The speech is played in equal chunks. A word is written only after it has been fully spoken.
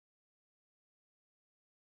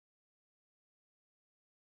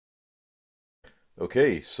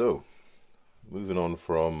Okay, so moving on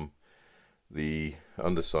from the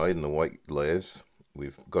underside and the white layers,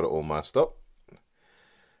 we've got it all masked up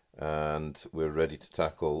and we're ready to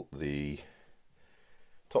tackle the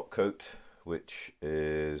top coat, which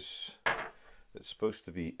is, it's supposed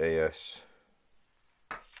to be AS,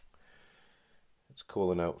 it's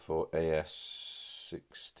calling out for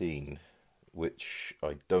AS-16, which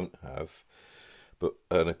I don't have, but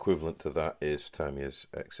an equivalent to that is Tamiya's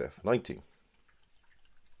XF-90,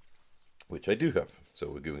 which I do have, so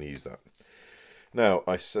we're going to use that. Now,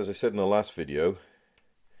 as I said in the last video,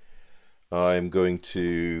 I'm going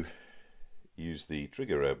to use the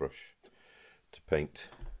trigger airbrush to paint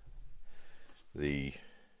the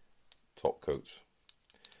top coats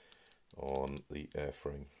on the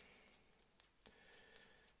airframe.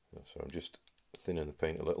 So I'm just thinning the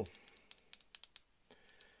paint a little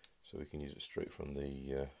so we can use it straight from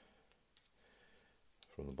the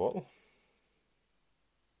bottle.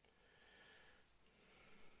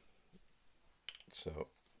 So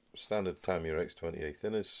standard Tamiya X-28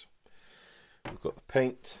 thinners. We've got the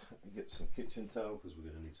paint. Get some kitchen towel because we're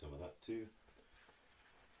going to need some of that too.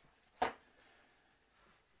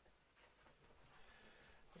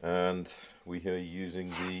 And we are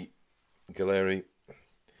using the Gaahleri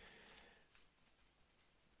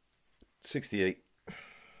 68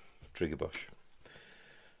 trigger brush.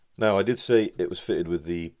 Now, I did say it was fitted with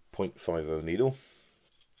the 0.50 needle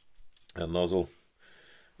and nozzle,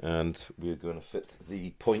 and we're going to fit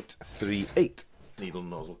the 0.38 needle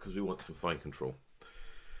nozzle because we want some fine control.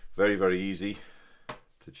 Very, very easy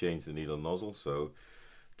to change the needle nozzle. So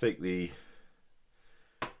take the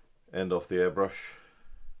end off the airbrush,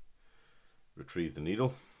 retrieve the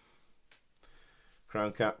needle,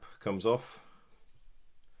 crown cap comes off.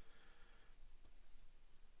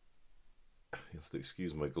 You have to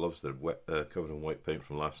excuse my gloves, they're wet, covered in white paint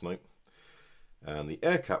from last night. And the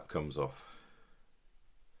air cap comes off.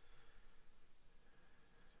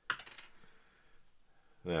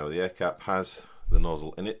 Now the air cap has the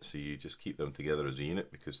nozzle in it, so you just keep them together as a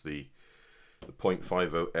unit because the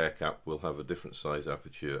 0.50 air cap will have a different size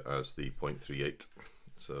aperture as the 0.38.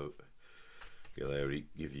 So Gaahleri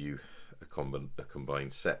give you a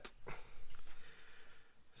combined set.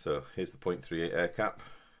 So here's the 0.38 air cap.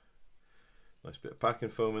 Nice bit of packing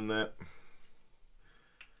foam in there.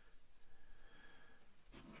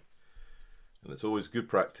 And it's always good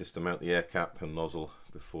practice to mount the air cap and nozzle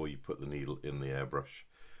before you put the needle in the airbrush.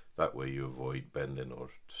 That way you avoid bending or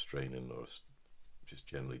straining or just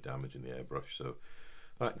generally damaging the airbrush. So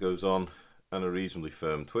that goes on, and a reasonably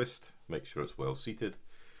firm twist. Make sure it's well seated.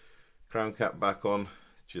 Crown cap back on,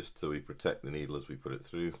 just so we protect the needle as we put it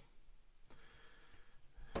through.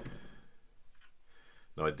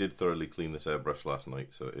 Now, I did thoroughly clean this airbrush last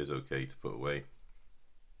night, so it is okay to put away.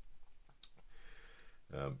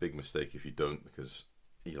 Big mistake if you don't, because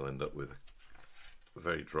you'll end up with a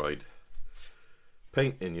very dried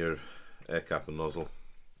paint in your air cap and nozzle,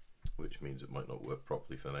 which means it might not work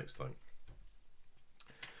properly for next time.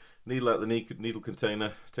 Needle out the needle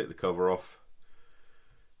container, take the cover off.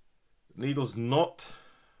 Needle's not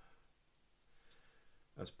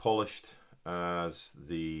as polished as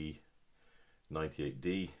the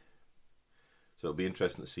 98D, so it'll be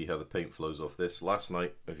interesting to see how the paint flows off this. Last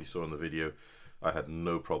night, if you saw in the video, I had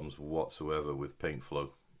no problems whatsoever with paint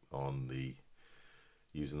flow on the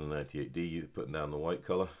using the 98D, putting down the white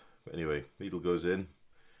color. But anyway, needle goes in,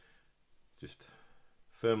 just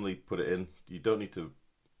firmly put it in. You don't need to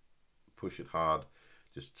push it hard,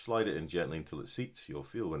 just slide it in gently until it seats. You'll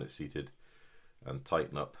feel when it's seated, and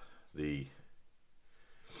tighten up the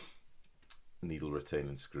needle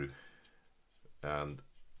retaining screw and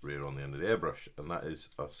rear on the end of the airbrush, and that is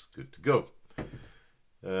us good to go.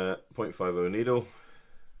 0.50 needle,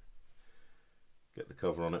 get the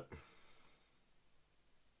cover on it,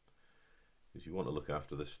 because you want to look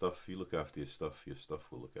after this stuff. If you look after your stuff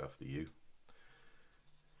will look after you.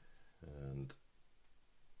 And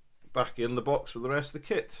back in the box with the rest of the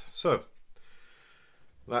kit. So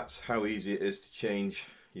that's how easy it is to change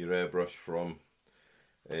your airbrush from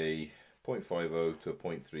a 0.50 to a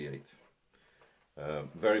 0.38.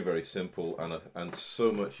 Very, very simple, and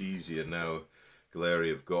so much easier now. Gaahleri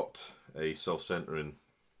have got a self-centering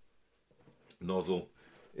nozzle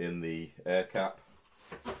in the air cap,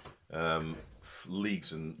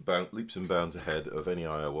 leaps and bounds ahead of any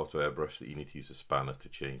Iwato airbrush that you need to use a spanner to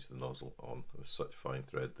change the nozzle on. With such fine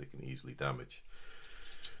thread, they can easily damage.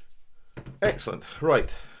 Excellent.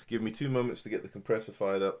 Right, give me 2 moments to get the compressor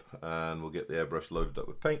fired up, and we'll get the airbrush loaded up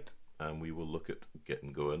with paint, and we will look at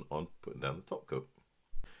getting going on putting down the top coat.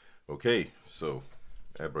 Okay, so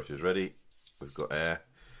airbrush is ready. We've got air.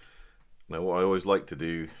 Now what I always like to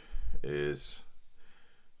do is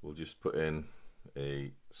we'll just put in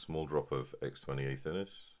a small drop of X-28 in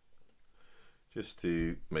this, just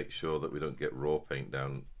to make sure that we don't get raw paint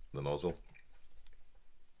down the nozzle.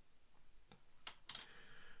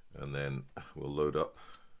 And then we'll load up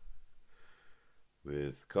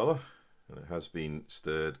with colour, and it has been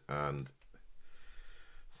stirred and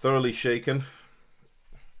thoroughly shaken,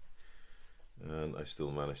 and I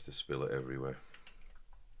still managed to spill it everywhere.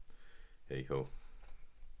 Hey ho,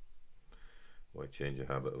 why change a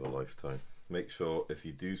habit of a lifetime? Make sure if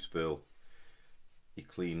you do spill, you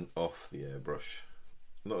clean off the airbrush.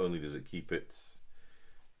 Not only does it keep it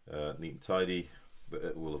neat and tidy, but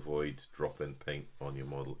it will avoid dropping paint on your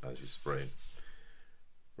model as you spray.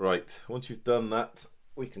 Right, once you've done that,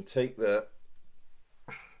 we can take the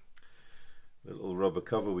little rubber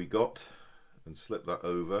cover we got and slip that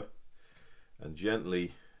over, and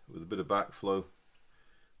gently, with a bit of backflow,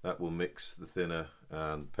 that will mix the thinner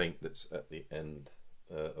and paint that's at the end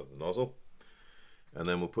of the nozzle. And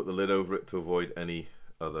then we'll put the lid over it to avoid any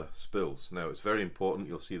other spills. Now it's very important,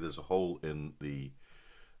 you'll see there's a hole in the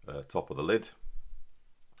top of the lid.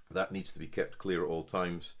 That needs to be kept clear at all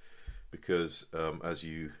times, because as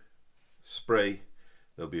you spray,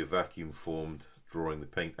 there'll be a vacuum formed drawing the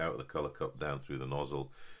paint out of the colour cup down through the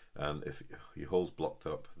nozzle, and if your hole's blocked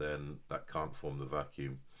up, then that can't form the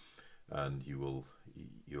vacuum and you'll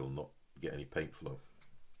not get any paint flow.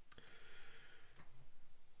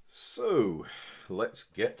 So let's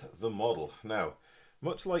get the model. Now,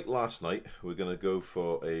 much like last night, we're going to go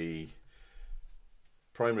for a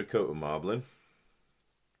primary coat of marbling,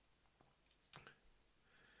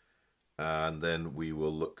 and then we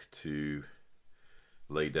will look to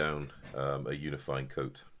lay down a unifying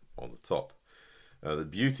coat on the top. The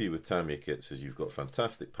beauty with Tamiya kits is you've got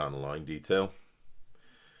fantastic panel line detail,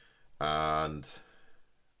 and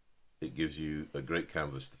it gives you a great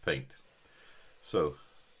canvas to paint. So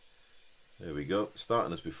there we go.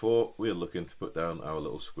 Starting as before, we're looking to put down our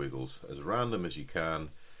little squiggles as random as you can.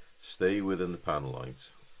 Stay within the panel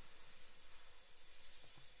lines.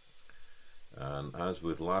 And as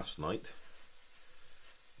with last night,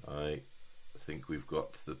 I think we've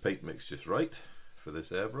got the paint mix just right for this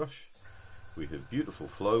airbrush. We have beautiful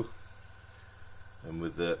flow, and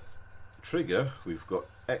with the trigger we've got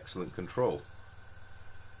excellent control.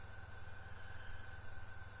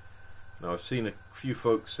 Now I've seen a few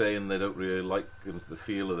folks saying they don't really like the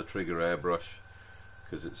feel of the trigger airbrush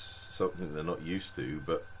because it's something they're not used to,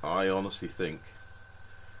 but I honestly think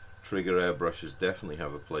trigger airbrushes definitely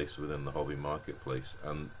have a place within the hobby marketplace.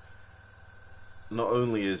 And not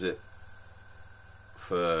only is it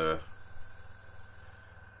for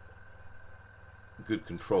good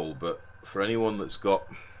control, but for anyone that's got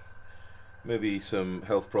maybe some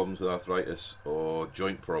health problems with arthritis or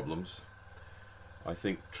joint problems, I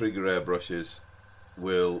think trigger airbrushes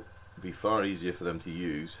will be far easier for them to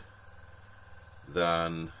use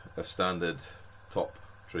than a standard top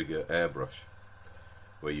trigger airbrush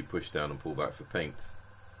where you push down and pull back for paint.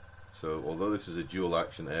 So although this is a dual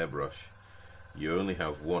action airbrush, you only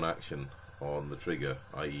have one action on the trigger,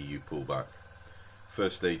 i.e. you pull back.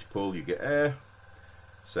 First stage pull, you get air.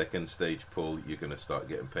 Second stage pull, you're going to start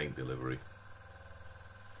getting paint delivery.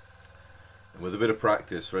 And with a bit of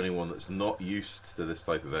practice, for anyone that's not used to this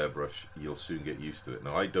type of airbrush, you'll soon get used to it.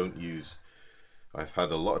 Now I've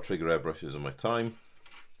had a lot of trigger airbrushes in my time,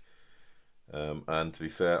 and to be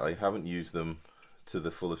fair, I haven't used them to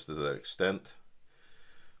the fullest of their extent.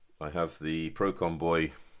 I have the Pro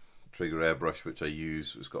Comboy trigger airbrush, which I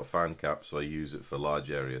use. It's got a fan cap, so I use it for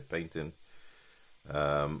large area painting,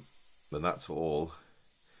 and that's all.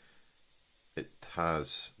 It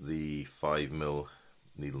has the 5mm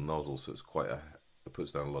needle nozzle, so it's it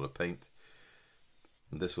puts down a lot of paint.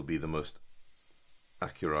 And this will be the most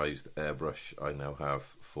accurized airbrush I now have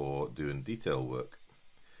for doing detail work.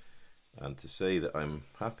 And to say that I'm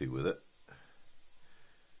happy with it,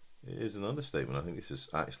 it is an understatement. I think this is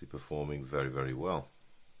actually performing very, very well.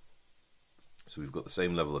 So we've got the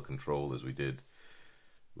same level of control as we did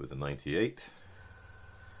with the 98,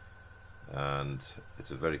 and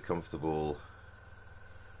it's a very comfortable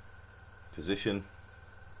position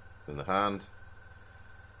in the hand,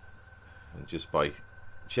 and just by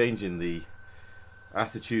changing the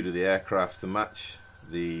attitude of the aircraft to match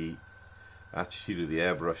the attitude of the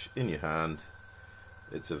airbrush in your hand,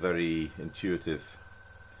 it's a very intuitive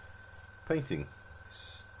painting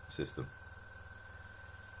system.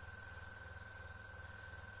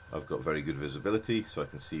 I've got very good visibility, so I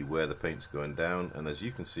can see where the paint's going down, and as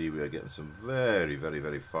you can see, we are getting some very, very,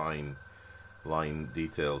 very fine line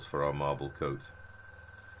details for our marble coat.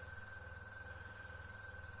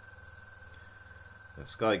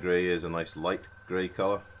 Sky Grey is a nice light grey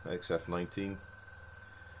colour, XF19,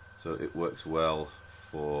 so it works well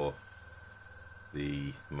for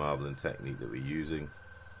the marbling technique that we're using.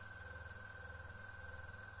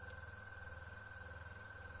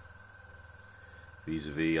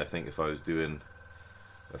 Vis-a-vis, I think if I was doing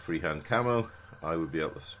a freehand camo, I would be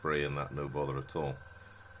able to spray in that no bother at all.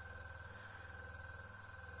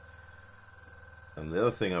 And the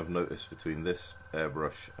other thing I've noticed between this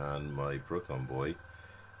airbrush and my Procon Boy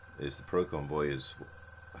is the Procon Boy is,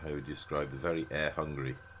 how I would describe it, very air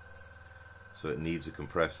hungry. So it needs a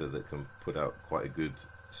compressor that can put out quite a good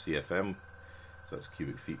CFM, so that's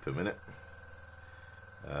cubic feet per minute.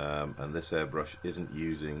 And this airbrush isn't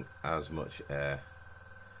using as much air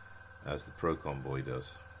as the Procon Boy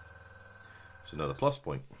does. It's another plus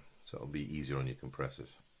point, so it'll be easier on your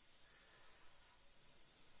compressors.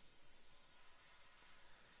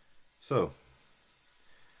 So,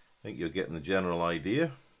 I think you're getting the general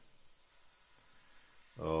idea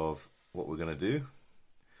of what we're going to do.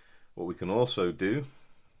 What we can also do,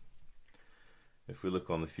 if we look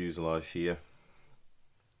on the fuselage here,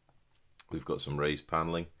 we've got some raised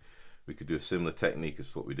paneling. We could do a similar technique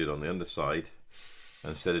as what we did on the underside.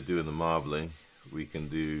 Instead of doing the marbling, we can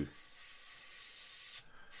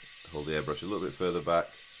hold the airbrush a little bit further back,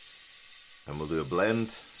 and we'll do a blend.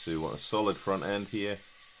 So we want a solid front end here.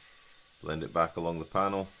 Blend it back along the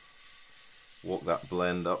panel, walk that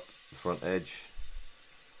blend up the front edge,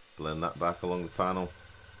 blend that back along the panel,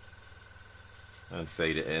 and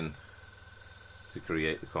fade it in to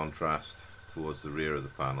create the contrast towards the rear of the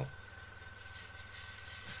panel.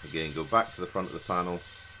 Again, go back to the front of the panel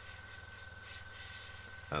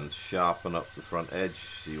and sharpen up the front edge,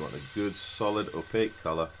 so you want a good solid opaque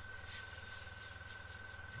colour,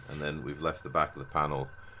 and then we've left the back of the panel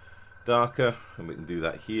darker, and we can do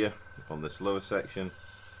that here on this lower section,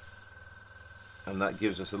 and that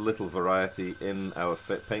gives us a little variety in our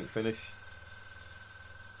paint finish.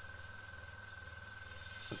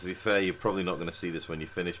 And to be fair, you're probably not going to see this when you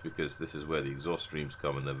finish, because this is where the exhaust streams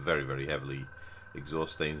come, and they're very, very heavily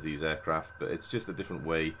exhaust stains, these aircraft, but it's just a different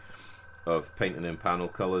way of painting in panel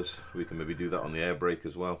colours. We can maybe do that on the air brake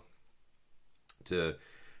as well, to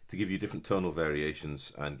give you different tonal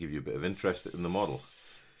variations and give you a bit of interest in the model.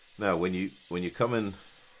 Now, when you come in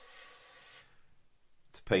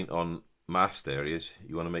to paint on masked areas,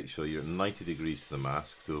 you want to make sure you're at 90 degrees to the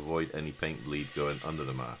mask to avoid any paint bleed going under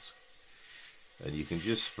the mask. And you can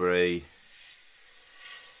just spray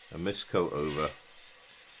a mist coat over,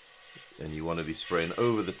 and you want to be spraying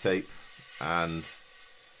over the tape and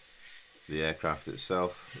the aircraft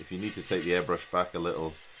itself. If you need to take the airbrush back a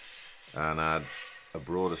little and add a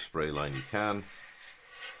broader spray line, you can,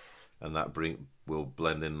 and that will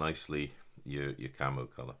blend in nicely your camo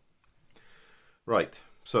color. Right,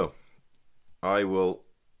 so I will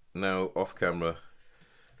now off camera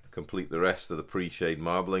complete the rest of the pre-shade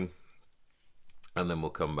marbling, and then we'll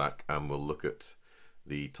come back and we'll look at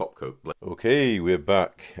the top coat. Okay, we're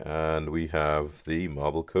back and we have the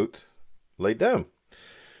marble coat laid down,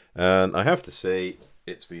 and I have to say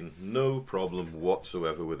it's been no problem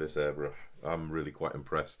whatsoever with this airbrush. I'm really quite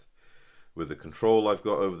impressed with the control I've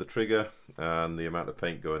got over the trigger and the amount of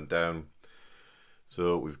paint going down.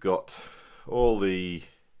 So we've got all the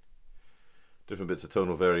different bits of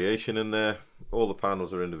tonal variation in there. All the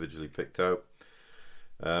panels are individually picked out,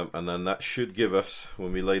 and then that should give us,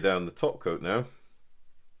 when we lay down the top coat now,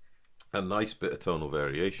 a nice bit of tonal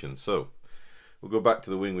variation. So we'll go back to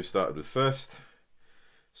the wing we started with first.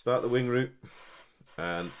 Start the wing root,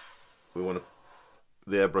 and we want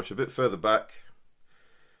the airbrush a bit further back,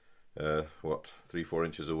 3-4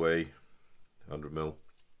 inches away, 100mm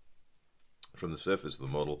from the surface of the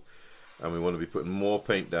model, and we want to be putting more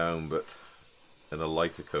paint down but in a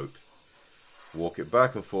lighter coat. Walk it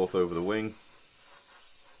back and forth over the wing,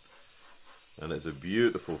 and it's a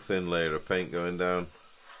beautiful thin layer of paint going down,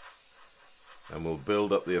 and we'll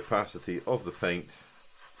build up the opacity of the paint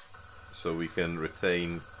so we can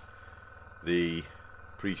retain the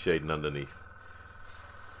pre-shading underneath.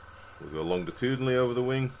 We'll go longitudinally over the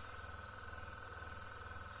wing.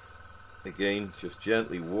 Again, just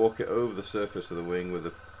gently walk it over the surface of the wing with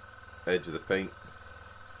the edge of the paint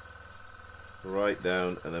right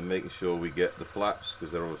down, and then making sure we get the flaps,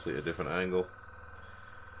 because they're obviously at a different angle.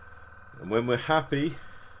 And when we're happy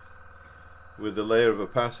with the layer of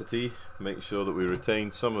opacity, make sure that we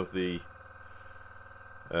retain some of the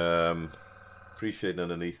pre-shading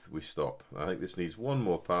underneath. We stop. I think this needs one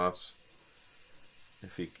more pass.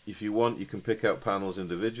 If you want, you can pick out panels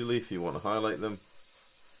individually if you want to highlight them.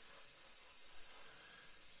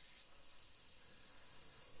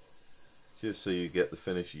 just so you get the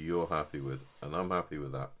finish you're happy with, and I'm happy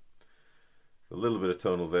with that. A little bit of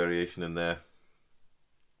tonal variation in there.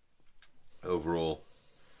 Overall,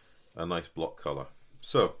 a nice block color.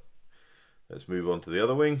 So let's move on to the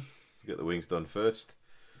other wing. Get the wings done first,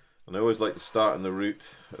 and I always like to start in the root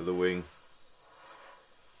of the wing,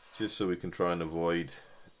 just so we can try and avoid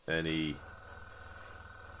any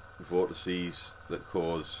vortices that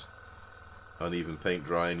cause uneven paint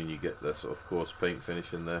drying, and you get that sort of coarse paint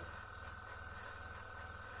finish in there.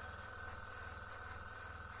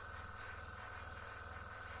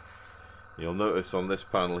 You'll notice on this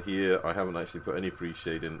panel here I haven't actually put any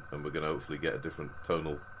pre-shade in, and we're going to hopefully get a different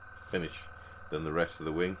tonal finish than the rest of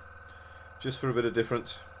the wing, just for a bit of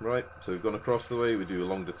difference. Right, so we've gone across the way, we do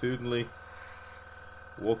longitudinally,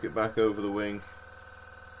 walk it back over the wing,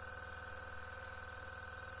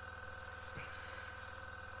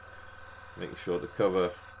 making sure to cover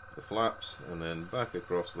the flaps, and then back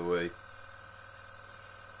across the way.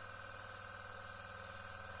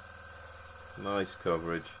 Nice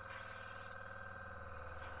coverage.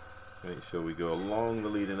 Make sure we go along the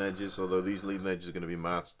leading edges, although these leading edges are going to be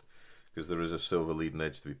masked because there is a silver leading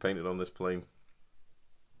edge to be painted on this plane.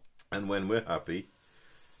 And when we're happy,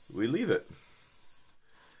 we leave it.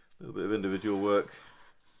 A little bit of individual work.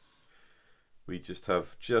 We just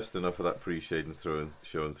have just enough of that pre-shading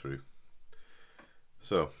showing through.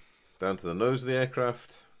 So, down to the nose of the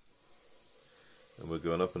aircraft, and we're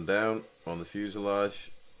going up and down on the fuselage.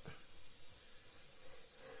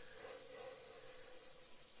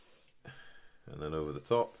 And then over the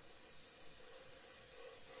top.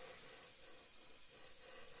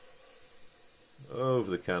 Over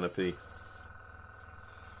the canopy.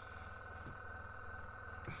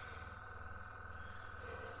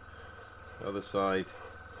 Other side.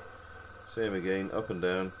 Same again, up and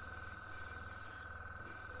down.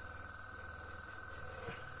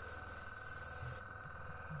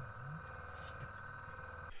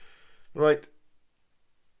 Right.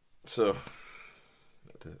 So,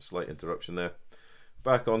 a slight interruption there.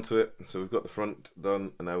 Back onto it. So we've got the front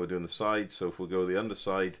done, and now we're doing the side. So if we'll go the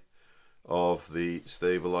underside of the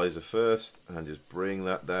stabilizer first and just bring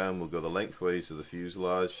that down, we'll go the lengthways of the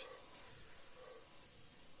fuselage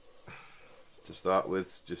to start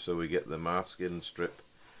with, just so we get the masking strip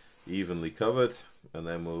evenly covered, and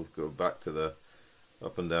then we'll go back to the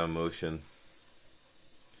up and down motion,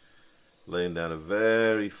 laying down a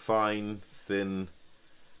very fine thin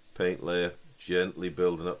paint layer, gently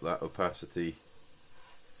building up that opacity.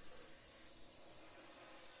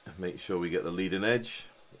 Make sure we get the leading edge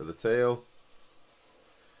of the tail.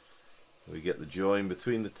 We get the join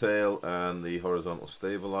between the tail and the horizontal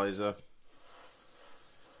stabilizer.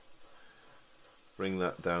 Bring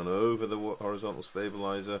that down over the horizontal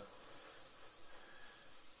stabilizer.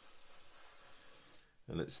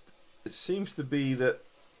 And it seems to be that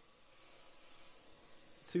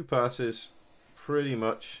 2 passes pretty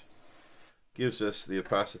much gives us the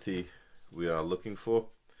opacity we are looking for,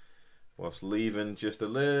 whilst leaving just a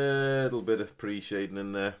little bit of pre-shading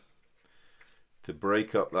in there to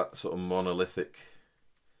break up that sort of monolithic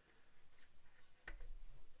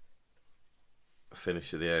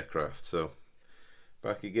finish of the aircraft. So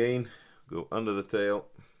back again, go under the tail,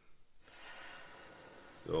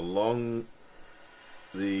 go along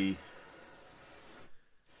the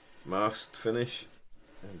masked finish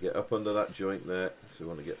and get up under that joint there. So we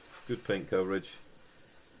want to get good paint coverage,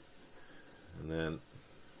 and then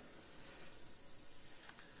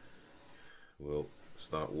we'll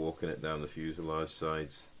start walking it down the fuselage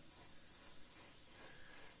sides.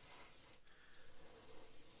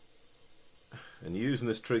 And using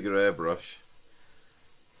this trigger airbrush,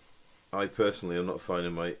 I personally am not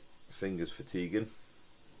finding my fingers fatiguing.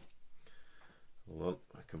 Hold on,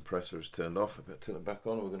 my compressor is turned off. I better turn it back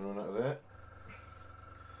on, we're going to run out of there.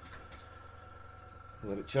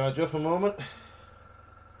 Let it charge up a moment.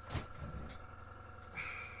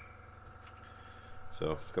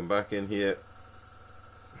 So come back in here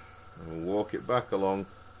and we'll walk it back along.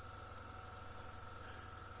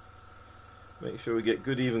 Make sure we get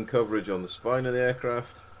good even coverage on the spine of the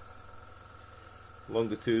aircraft,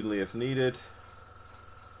 longitudinally if needed,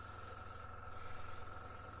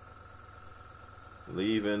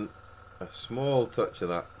 leaving a small touch of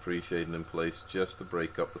that pre-shading in place just to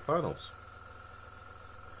break up the panels.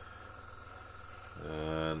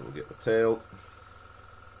 And we'll get the tail,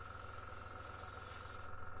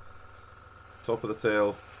 top of the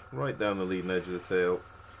tail, right down the leading edge of the tail,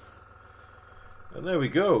 and there we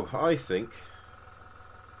go. I think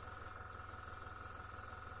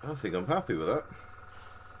I'm happy with that.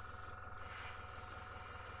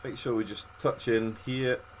 Make sure we just touch in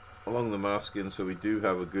here along the masking so we do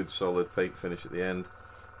have a good solid paint finish at the end.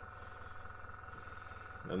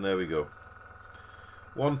 And there we go.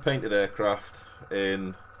 One painted aircraft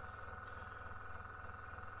in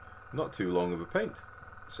not too long of a paint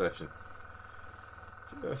session.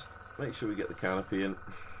 Just make sure we get the canopy in.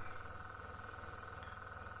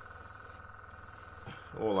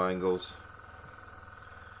 All angles.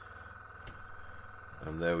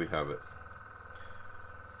 And there we have it.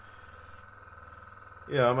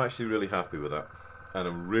 Yeah, I'm actually really happy with that. And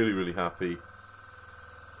I'm really happy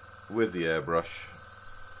with the airbrush.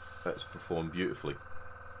 That's performed beautifully.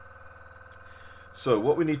 So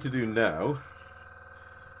what we need to do now,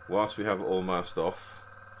 whilst we have it all masked off,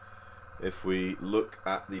 if we look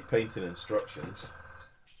at the painting instructions,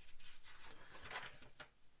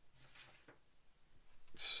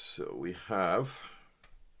 so we have,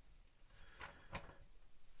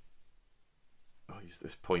 I'll use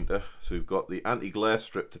this pointer, so we've got the anti-glare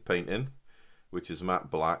strip to paint in, which is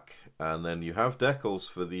matte black, and then you have decals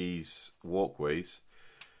for these walkways.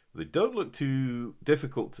 They don't look too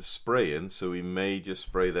difficult to spray in, so we may just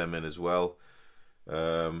spray them in as well.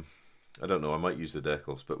 I don't know, I might use the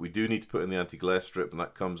decals, but we do need to put in the anti-glare strip, and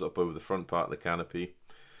that comes up over the front part of the canopy.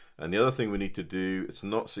 And the other thing we need to do, it's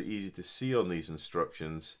not so easy to see on these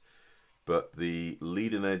instructions, but the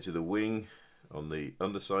leading edge of the wing, on the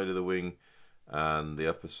underside of the wing, and the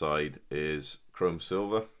upper side is chrome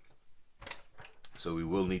silver. So we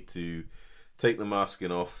will need to take the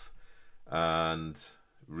masking off and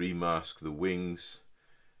remask the wings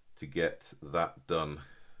to get that done.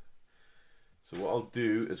 So what I'll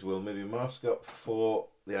do is we'll maybe mask up for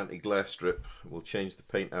the anti-glare strip, we'll change the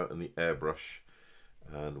paint out in the airbrush,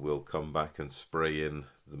 and we'll come back and spray in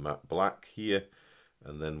the matte black here,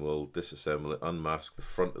 and then we'll disassemble it, unmask the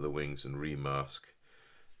front of the wings and remask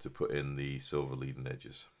to put in the silver leading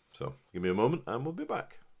edges. So give me a moment and we'll be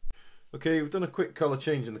back. Okay, we've done a quick colour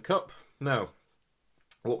change in the cup. Now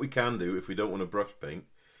what we can do if we don't want to brush paint,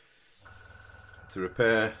 to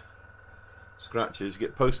repair scratches,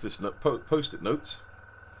 get post-it notes,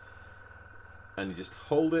 and you just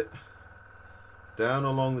hold it down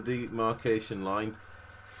along the demarcation line.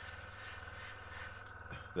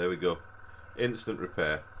 There we go, instant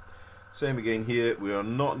repair. Same again here, we are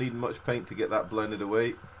not needing much paint to get that blended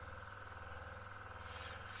away.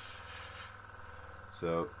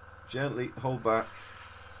 So gently hold back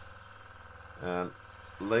and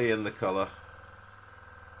lay in the colour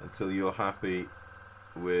until you're happy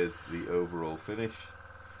with the overall finish.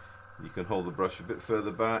 You can hold the brush a bit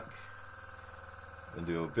further back and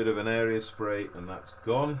do a bit of an area spray, and that's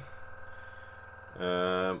gone.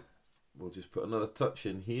 We'll just put another touch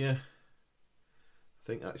in here. I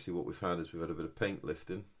think actually what we've had is we've had a bit of paint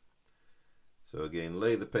lifting. So again,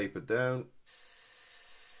 lay the paper down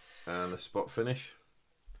and a spot finish,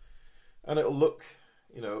 and it'll look,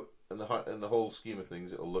 you know, in the whole scheme of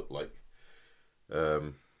things, it'll look like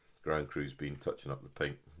Ground Crew's been touching up the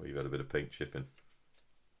paint, where you've had a bit of paint chipping.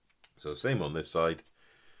 So same on this side.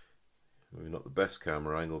 Maybe not the best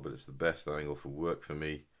camera angle, but it's the best angle for work for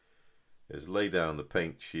me. Is lay down the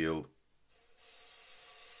paint shield,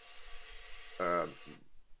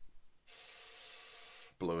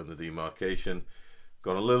 blow in the demarcation.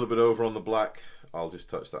 Gone a little bit over on the black, I'll just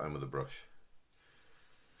touch that in with a brush.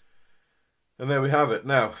 And there we have it.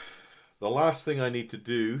 Now, the last thing I need to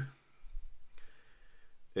do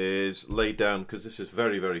is lay down, because this is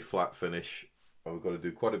very flat finish. We've got to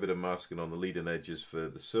do quite a bit of masking on the leading edges for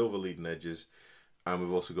the silver leading edges, and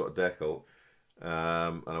we've also got a decal.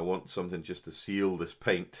 And I want something just to seal this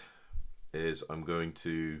paint. Is I'm going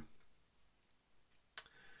to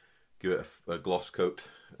give it a gloss coat.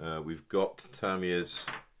 We've got Tamiya's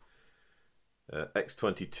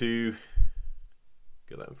X22,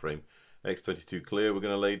 get that in frame, X22 clear we're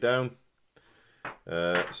going to lay down.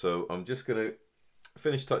 So I'm just going to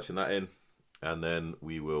finish touching that in, and then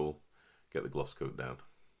we will get the gloss coat down.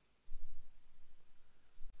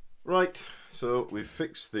 Right, so we've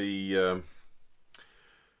fixed the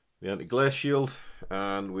anti-glare shield,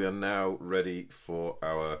 and we are now ready for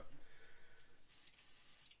our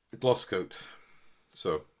gloss coat.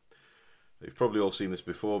 So you've probably all seen this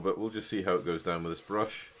before, but we'll just see how it goes down with this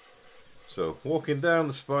brush. So walking down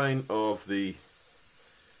the spine of the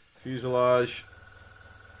fuselage,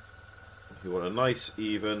 you want a nice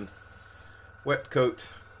even wet coat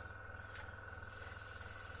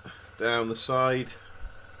down the side.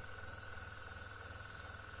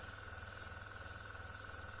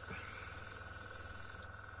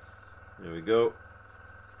 There we go.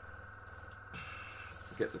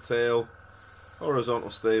 Get the tail, horizontal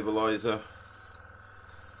stabilizer.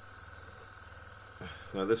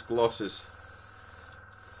 Now this gloss is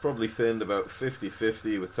probably thinned about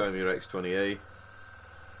 50-50 with Tamiya X-20A.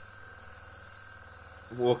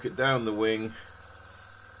 Walk it down the wing.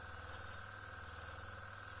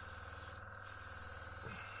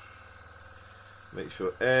 Make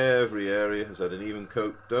sure every area has had an even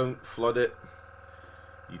coat. Don't flood it.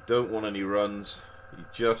 You don't want any runs. You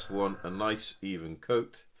just want a nice even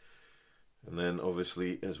coat. And then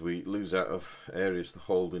obviously as we lose out of areas to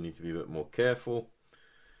hold, we need to be a bit more careful.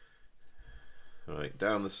 Alright,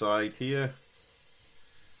 down the side here.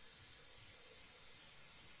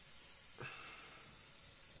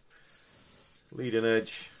 Leading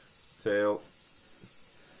edge, tail,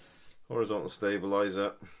 horizontal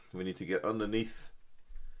stabilizer. We need to get underneath.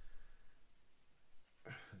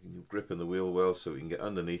 You're gripping the wheel well so we can get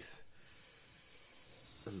underneath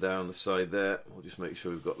and down the side there. We'll just make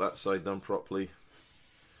sure we've got that side done properly.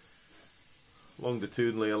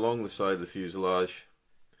 Longitudinally along the side of the fuselage,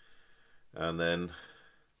 and then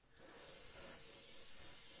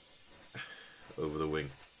over the wing.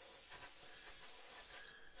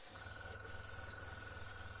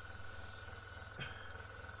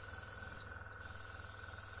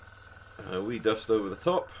 We dust over the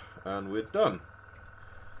top and we're done.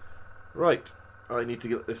 Right, I need to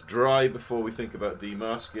get this dry before we think about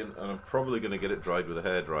demasking, and I'm probably going to get it dried with a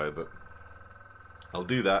hairdryer, but I'll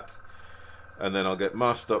do that, and then I'll get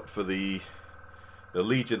masked up for the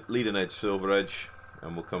leading edge silver edge,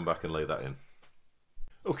 and we'll come back and lay that in.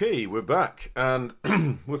 Okay, we're back, and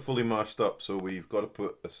we're fully masked up, so we've got to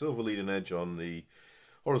put a silver leading edge on the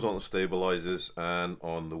horizontal stabilizers and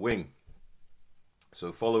on the wing.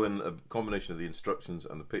 So following a combination of the instructions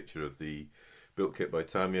and the picture of the built kit by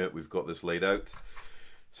Tamiya, we've got this laid out.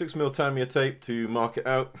 6mm Tamiya tape to mark it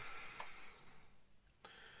out,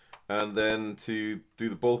 and then to do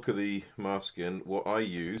the bulk of the masking, what I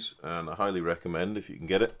use, and I highly recommend if you can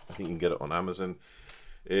get it, I think you can get it on Amazon,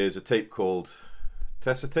 is a tape called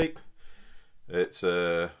Tessa tape. It's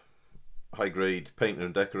a high grade painter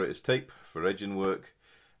and decorators tape for edging work,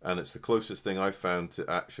 and it's the closest thing I've found to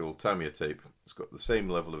actual Tamiya tape. It's got the same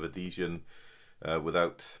level of adhesion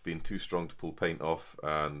without being too strong to pull paint off,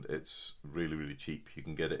 and it's really, really cheap. You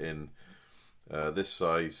can get it in this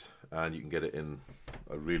size, and you can get it in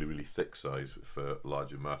a really, really thick size for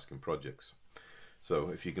larger masking projects. So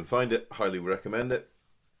if you can find it, highly recommend it.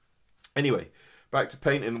 Anyway, back to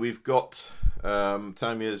painting. We've got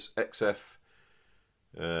Tamiya's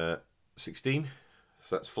XF-16,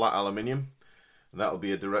 so that's flat aluminium. And that'll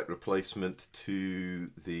be a direct replacement to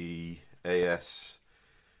the AS-12,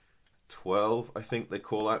 I think they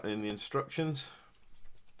call that in the instructions.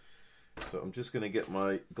 So I'm just going to get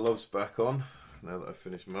my gloves back on now that I've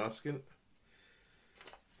finished masking.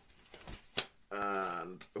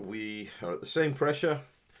 And we are at the same pressure.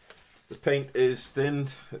 The paint is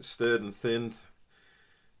thinned, it's stirred and thinned.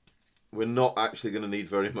 We're not actually going to need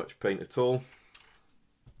very much paint at all.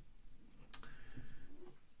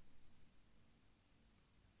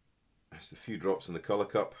 Just a few drops in the colour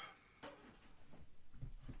cup.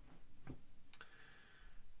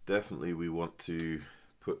 Definitely we want to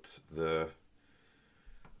put the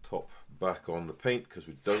top back on the paint because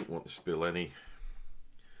we don't want to spill any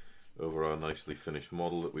over our nicely finished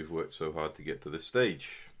model that we've worked so hard to get to this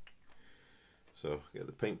stage. So get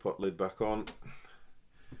the paint pot lid back on.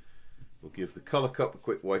 We'll give the colour cup a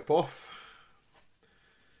quick wipe off.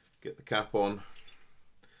 Get the cap on.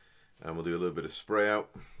 And we'll do a little bit of spray out,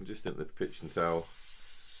 just into the kitchen towel.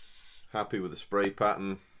 Happy with the spray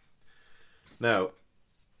pattern. Now,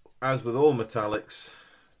 as with all metallics,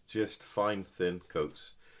 just fine thin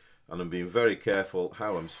coats. And I'm being very careful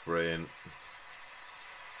how I'm spraying,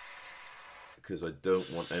 because I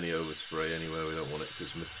don't want any overspray anywhere we don't want it,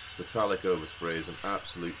 because metallic overspray is an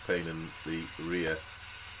absolute pain in the rear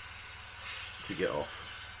to get off.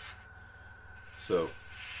 So,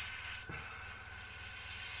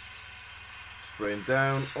 spraying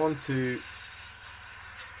down onto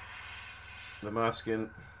the masking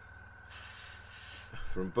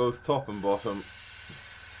from both top and bottom.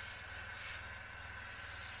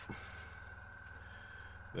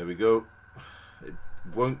 There we go. It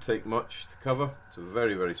won't take much to cover. It's a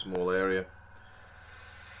very, very small area.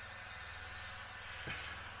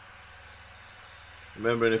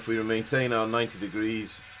 Remembering, if we maintain our 90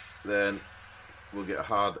 degrees, then we'll get a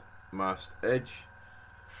hard masked edge.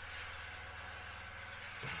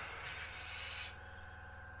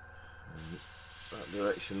 That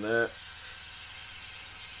direction there.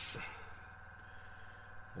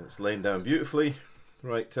 And it's laying down beautifully.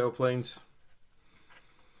 Right, tail planes.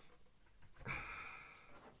 I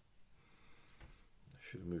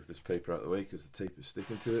should have moved this paper out of the way because the tape is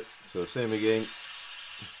sticking to it. So same again.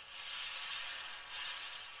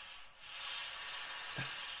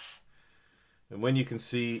 And when you can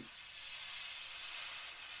see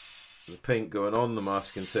the paint going on the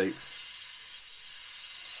masking tape,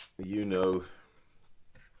 you know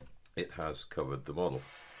it has covered the model.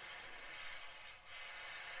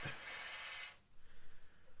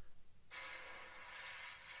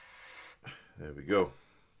 There we go.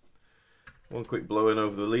 One quick blow in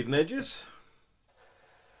over the leading edges.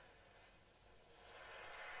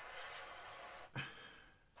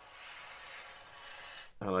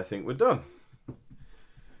 And I think we're done.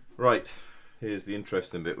 Right, here's the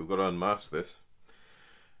interesting bit. We've got to unmask this.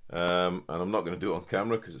 And I'm not going to do it on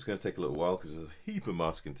camera because it's going to take a little while because there's a heap of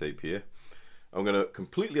masking tape here. I'm going to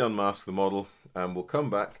completely unmask the model and we'll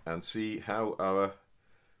come back and see how our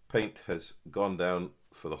paint has gone down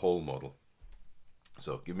for the whole model.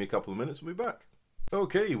 So give me a couple of minutes and we'll be back.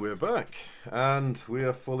 Okay, we're back and we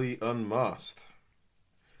are fully unmasked.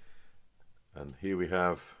 And here we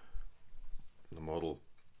have the model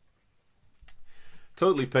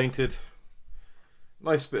totally painted.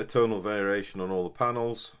 Nice bit of tonal variation on all the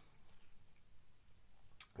panels.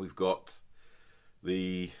 We've got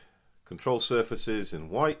the control surfaces in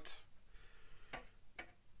white.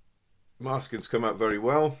 Masking's come out very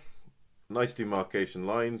well. Nice demarcation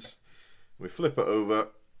lines. We flip it over.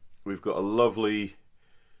 We've got a lovely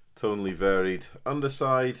tonally varied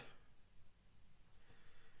underside.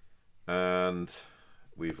 And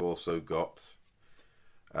we've also got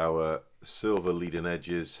our silver leading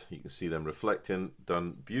edges. You can see them reflecting,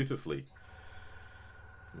 done beautifully.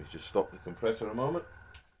 Let me just stop the compressor a moment.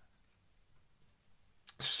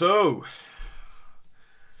 So,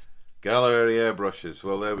 Gaahleri airbrushes.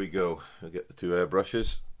 Well, there we go. I'll get the two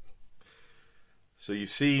airbrushes. So you've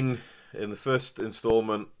seen in the first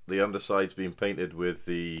installment the underside's been painted with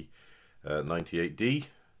the 98D,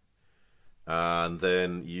 and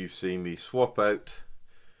then you've seen me swap out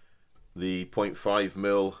the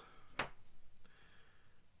 0.5mm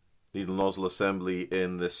needle nozzle assembly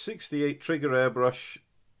in the 68 trigger airbrush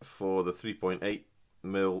for the 0.38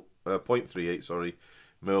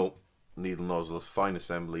 mil needle nozzle fine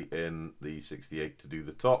assembly in the 68 to do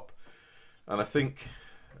the top. And I think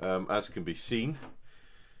as can be seen,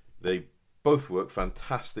 they both work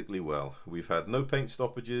fantastically well. We've had no paint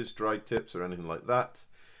stoppages, dried tips or anything like that.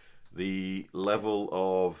 The level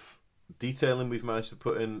of detailing we've managed to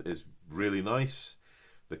put in is really nice.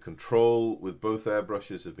 The control with both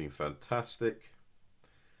airbrushes has been fantastic.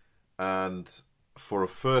 And for a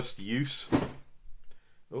first use,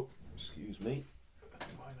 oh, excuse me,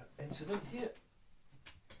 minor incident here.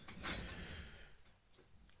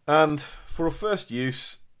 And for a first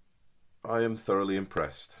use, I am thoroughly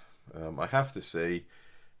impressed. I have to say,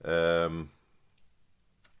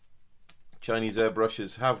 Chinese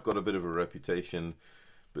airbrushes have got a bit of a reputation,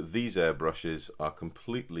 but these airbrushes are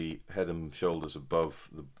completely head and shoulders above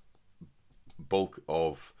the bulk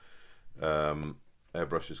of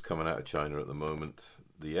airbrushes coming out of China at the moment.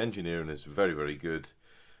 The engineering is very, very good,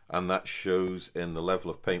 and that shows in the level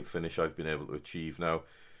of paint finish I've been able to achieve. Now,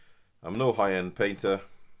 I'm no high-end painter,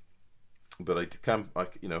 but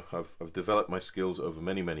I've developed my skills over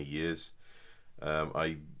many, many years.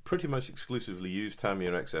 I pretty much exclusively use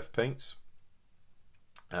Tamiya XF paints,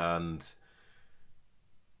 and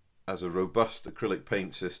as a robust acrylic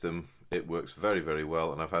paint system, it works very, very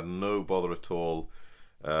well, and I've had no bother at all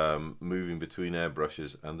moving between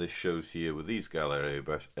airbrushes, and this shows here with these Gaahleri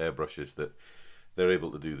airbrushes that they're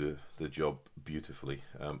able to do the job beautifully.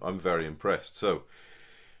 I'm very impressed. So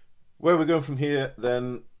where we're going from here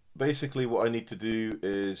then, basically what I need to do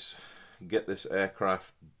is get this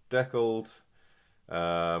aircraft decaled,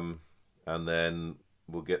 and then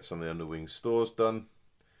we'll get some of the underwing stores done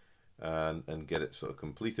and get it sort of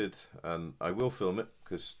completed. And I will film it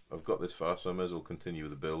because I've got this far, so I may as well continue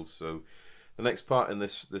with the build. So the next part in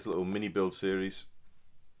this little mini build series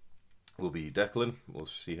will be decaling. We'll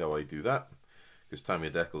see how I do that, because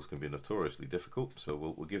Tamiya decals can be notoriously difficult, so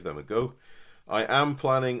we'll give them a go. I am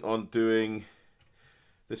planning on doing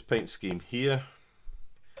this paint scheme here,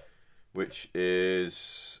 which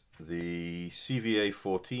is the CVA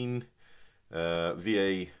 14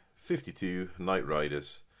 VA 52 Night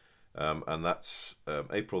Riders, and that's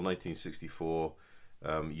April 1964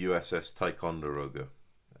 USS Ticonderoga.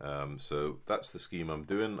 So that's the scheme I'm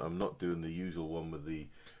doing. I'm not doing the usual one with the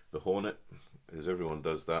Hornet, as everyone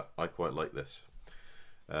does that. I quite like this.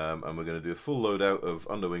 And we're going to do a full load out of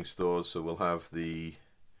underwing stores, so we'll have the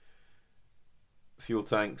fuel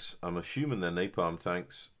tanks. I'm assuming they're napalm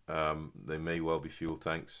tanks. They may well be fuel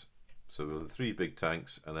tanks. So we'll have 3 big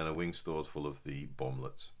tanks and then a wing stores full of the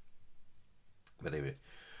bomblets. But anyway,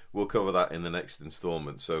 we'll cover that in the next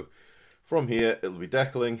installment. So From here it'll be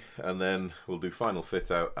decaling, and then we'll do final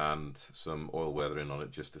fit out and some oil weathering on it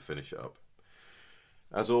just to finish it up.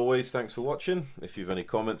 As always, thanks for watching. If you've any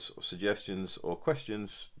comments or suggestions or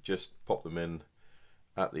questions, just pop them in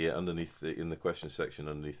at the in the question section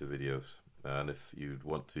underneath the videos. And if you'd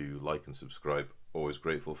want to like and subscribe, always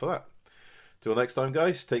grateful for that. Till next time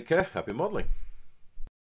guys, take care, happy modelling.